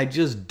 Like, I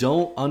just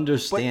don't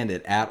understand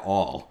it at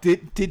all.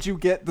 Did you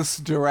get this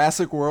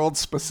Jurassic World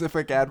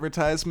specific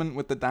advertisement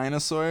with the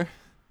dinosaur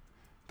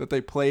that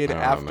they played I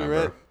don't after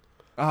remember. it?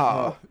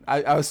 Oh,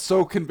 I was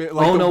so convinced.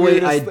 Like, Oh no!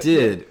 Wait, I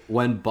did.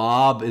 When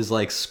Bob is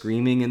like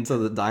screaming into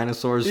the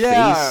dinosaur's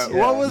Yeah, face.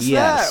 what was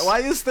Yes. that? Why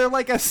is there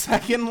like a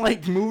second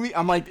like movie?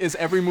 I'm like, is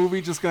every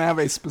movie just gonna have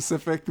a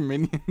specific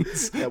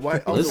Minions? Yeah, why are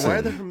the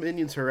Listen.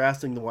 minions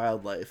harassing the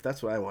wildlife?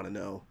 That's what I want to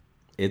know.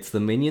 It's the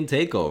Minion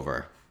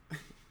takeover.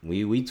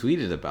 We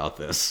tweeted about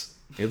this.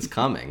 It's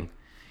coming.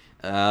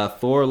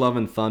 Thor: Love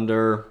and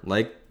Thunder,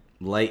 like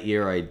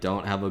Lightyear, I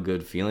don't have a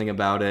good feeling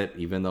about it,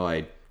 even though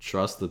I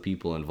trust the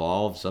people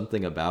involved.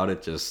 Something about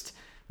it just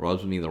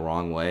rubs me the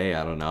wrong way.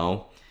 I don't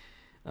know.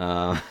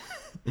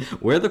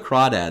 Where the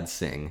Crawdads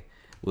Sing.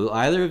 Will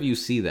either of you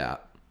see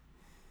that?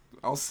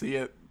 I'll see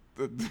it.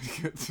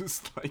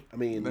 Just like, I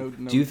mean, no,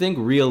 Do you think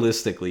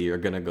realistically you're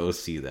gonna go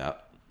see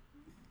that?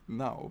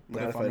 no,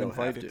 but Not if if I I'm don't have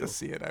invited to. to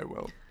see it, I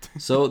will.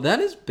 So that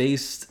is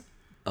based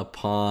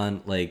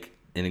upon like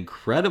an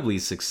incredibly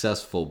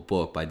successful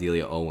book by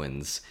Delia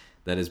Owens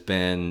that has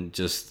been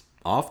just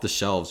off the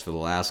shelves for the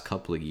last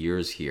couple of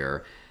years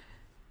here.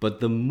 But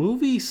the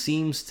movie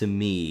seems to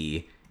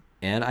me,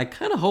 and I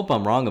kind of hope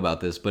I'm wrong about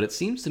this, but it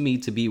seems to me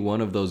to be one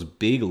of those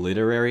big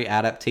literary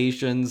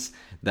adaptations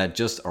that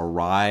just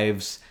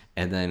arrives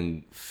and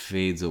then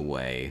fades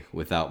away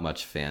without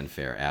much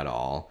fanfare at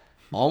all.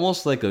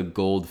 Almost like a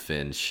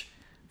Goldfinch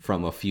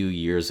from a few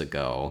years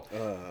ago.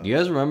 Do you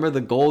guys remember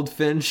the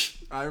Goldfinch?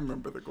 I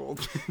remember the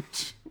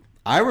Goldfinch.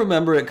 I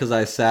remember it because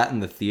I sat in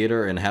the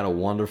theater and had a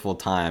wonderful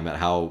time at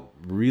how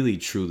really,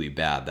 truly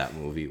bad that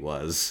movie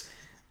was.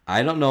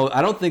 I don't know.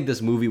 I don't think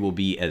this movie will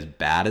be as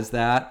bad as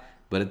that,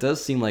 but it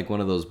does seem like one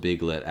of those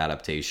big lit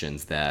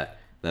adaptations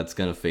that's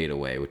going to fade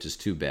away, which is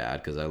too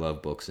bad because I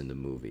love books into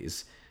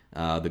movies.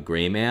 The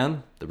Gray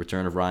Man, The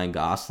Return of Ryan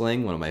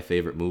Gosling, one of my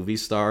favorite movie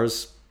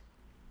stars.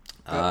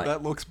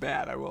 That looks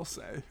bad, I will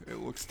say. It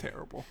looks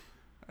terrible.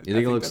 You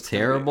think it looks that's gonna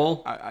be-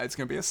 terrible? It's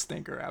going to be a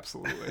stinker,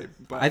 absolutely.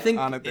 But I think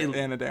Ana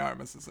de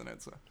Armas is in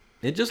it, so.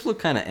 It just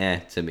looked kind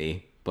of to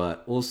me,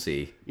 but we'll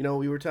see. You know,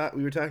 we were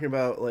talking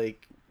about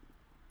like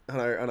on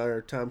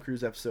our Tom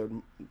Cruise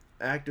episode,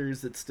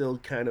 actors that still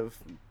kind of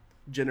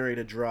generate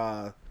a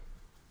draw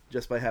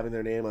just by having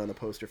their name on the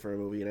poster for a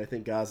movie, and I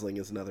think Gosling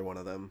is another one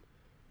of them.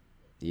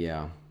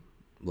 Yeah,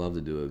 love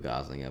to do a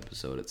Gosling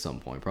episode at some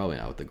point. Probably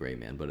not with the Gray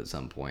Man, but at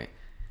some point.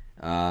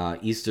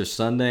 Easter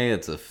Sunday,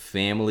 it's a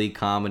family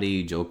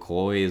comedy. Joe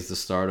Coy is the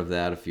start of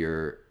that. If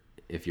you're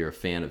a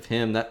fan of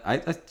him,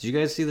 did you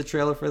guys see the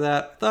trailer for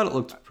that? I thought it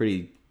looked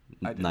pretty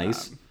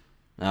nice.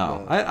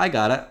 not. Oh, I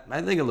got it.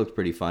 I think it looked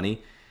pretty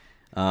funny.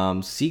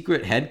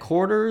 Secret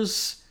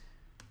Headquarters.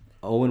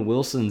 Owen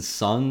Wilson's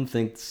son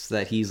thinks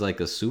that he's like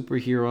a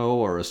superhero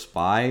or a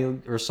spy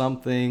or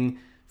something.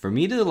 For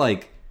me to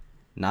like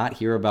not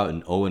hear about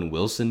an Owen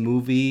Wilson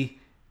movie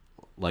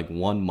like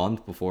 1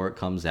 month before it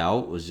comes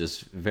out was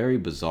just very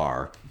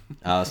bizarre.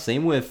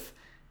 Same with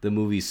the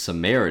movie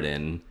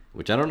Samaritan,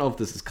 which I don't know if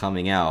this is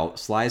coming out.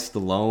 Sly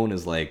Stallone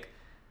is like,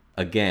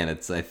 again,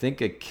 I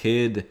think a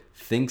kid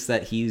thinks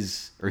that he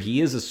is a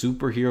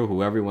superhero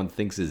who everyone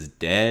thinks is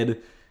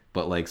dead,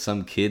 but like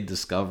some kid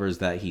discovers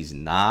that he's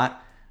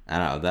not. I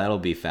don't know. That'll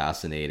be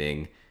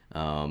fascinating.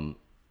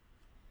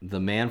 The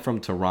Man from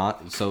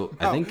Toronto. So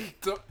I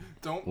think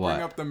Don't What?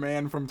 bring up the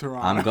Man from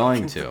Toronto. I'm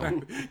going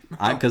to,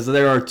 because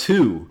there are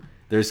two.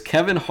 There's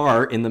Kevin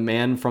Hart in The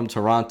Man from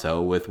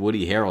Toronto with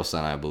Woody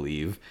Harrelson, I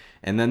believe,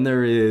 and then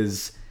there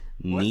is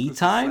What, Me this is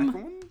the second Time.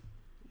 one?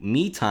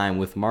 Me Time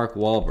with Mark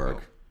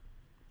Wahlberg.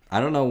 I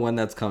don't know when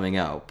that's coming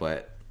out,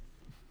 but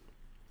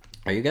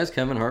are you guys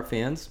Kevin Hart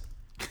fans?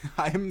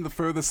 I am the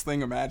furthest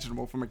thing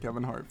imaginable from a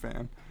Kevin Hart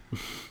fan.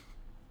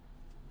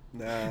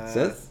 Nah,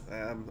 Says-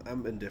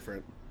 I'm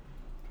indifferent.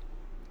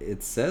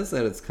 It says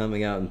that it's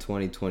coming out in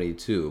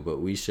 2022, but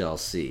we shall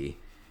see.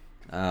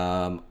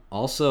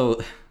 Also,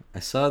 I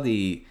saw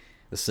the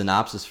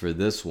synopsis for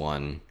this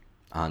one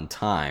on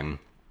Time.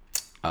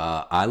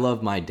 I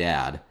Love My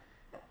Dad.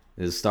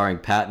 This is starring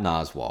Patton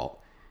Oswalt.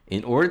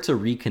 In order to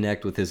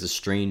reconnect with his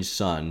estranged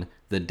son,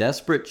 the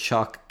desperate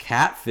Chuck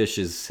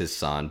catfishes his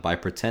son by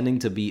pretending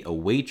to be a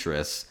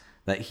waitress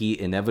that he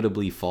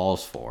inevitably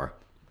falls for.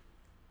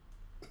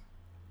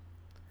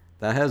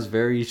 That has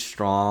very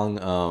strong.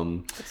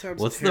 That sounds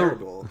what's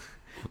terrible.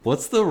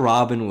 What's the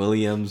Robin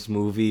Williams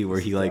movie where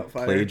he like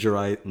Doubtfire?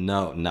 plagiarized?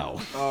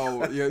 No.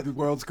 Oh, yeah, the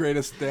world's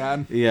greatest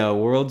dad. Yeah,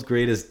 World's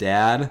Greatest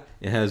Dad.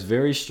 It has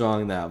very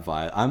strong that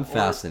vibe. I'm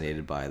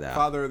fascinated by that.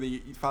 Father of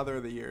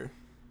the Year.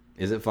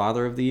 Is it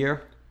Father of the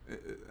Year?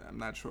 I'm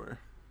not sure.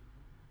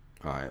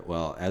 All right.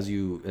 Well, as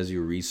you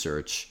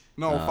research.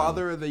 No,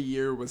 Father of the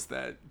Year was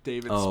that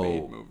David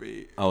Spade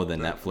movie. Oh, the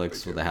That-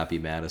 Netflix with the Happy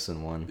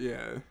Madison one.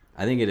 Yeah.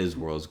 I think it is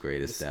World's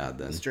Greatest Dad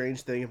then. The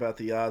strange thing about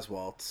the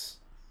Oswalts.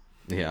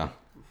 Yeah.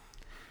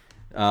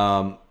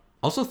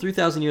 Also,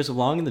 3,000 Years of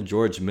Longing, the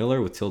George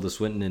Miller with Tilda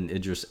Swinton and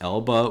Idris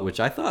Elba, which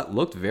I thought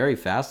looked very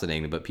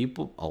fascinating, but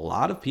a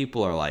lot of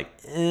people are like,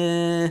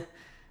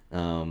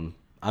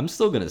 I'm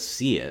still going to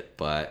see it,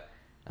 but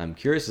I'm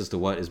curious as to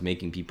what is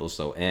making people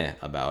so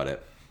about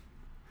it.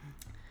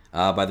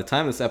 By the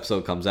time this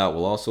episode comes out,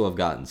 we'll also have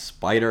gotten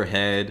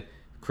Spiderhead,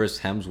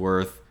 Chris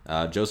Hemsworth,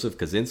 Joseph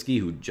Kosinski,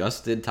 who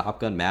just did Top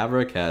Gun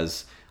Maverick,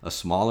 has a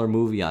smaller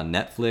movie on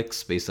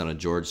Netflix based on a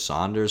George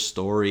Saunders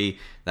story.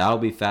 That'll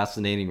be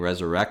fascinating.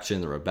 Resurrection,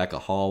 the Rebecca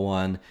Hall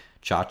one.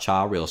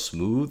 Cha-Cha Real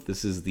Smooth.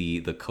 This is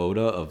the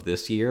coda of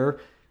this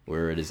year,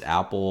 where it is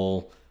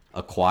Apple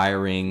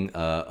acquiring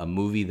a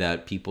movie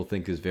that people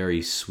think is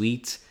very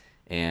sweet,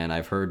 and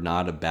I've heard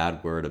not a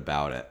bad word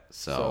about it.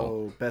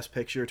 So Best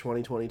Picture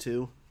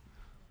 2022?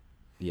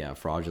 Yeah,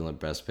 Fraudulent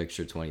Best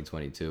Picture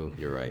 2022.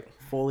 You're right.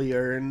 Fully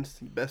Earned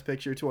Best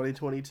Picture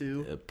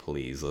 2022?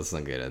 Please, let's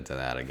not get into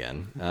that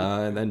again.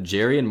 And then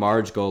Jerry and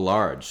Marge Go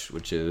Large,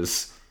 which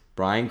is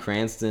Bryan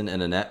Cranston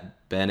and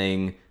Annette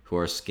Bening who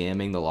are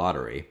scamming the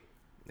lottery.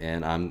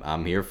 And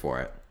I'm here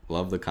for it.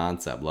 Love the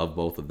concept. Love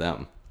both of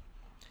them.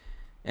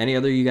 Any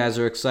other you guys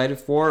are excited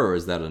for, or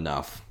is that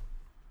enough?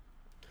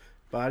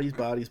 Bodies,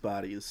 bodies,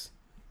 bodies.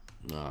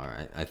 All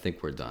right, I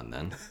think we're done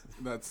then.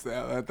 That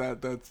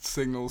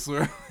signals.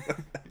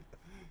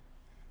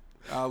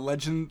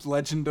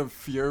 Legend of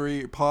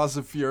Fury, Paws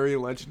of Fury,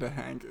 Legend of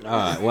Hank. All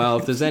right. Well,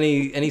 if there's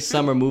any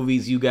summer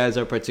movies you guys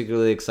are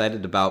particularly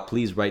excited about,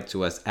 please write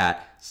to us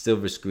at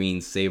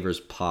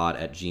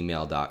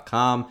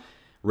silverscreensaverspod@gmail.com.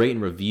 Rate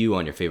and review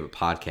on your favorite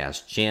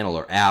podcast channel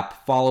or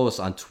app. Follow us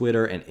on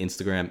Twitter and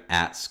Instagram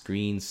at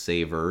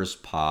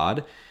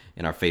ScreensaversPod.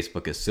 And our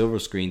Facebook is Silver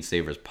Screen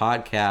Savers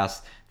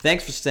Podcast.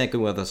 Thanks for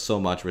sticking with us so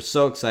much. We're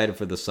so excited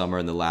for the summer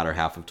and the latter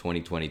half of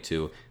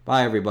 2022.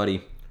 Bye,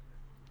 everybody.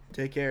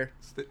 Take care.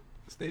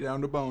 Stay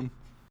down to bone.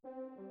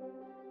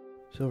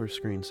 Silver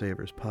Screen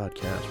Savers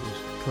Podcast was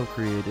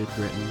co-created,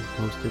 written,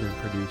 hosted, and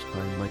produced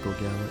by Michael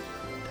Gallant,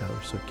 Tyler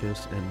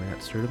Sutkiss, and Matt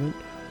Sturdivant,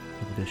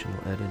 with additional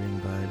editing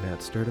by Matt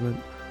Sturdivant.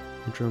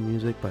 Intro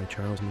music by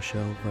Charles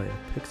Michel via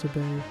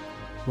Pixabay.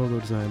 Logo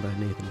design by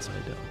Nathan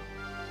Seidel.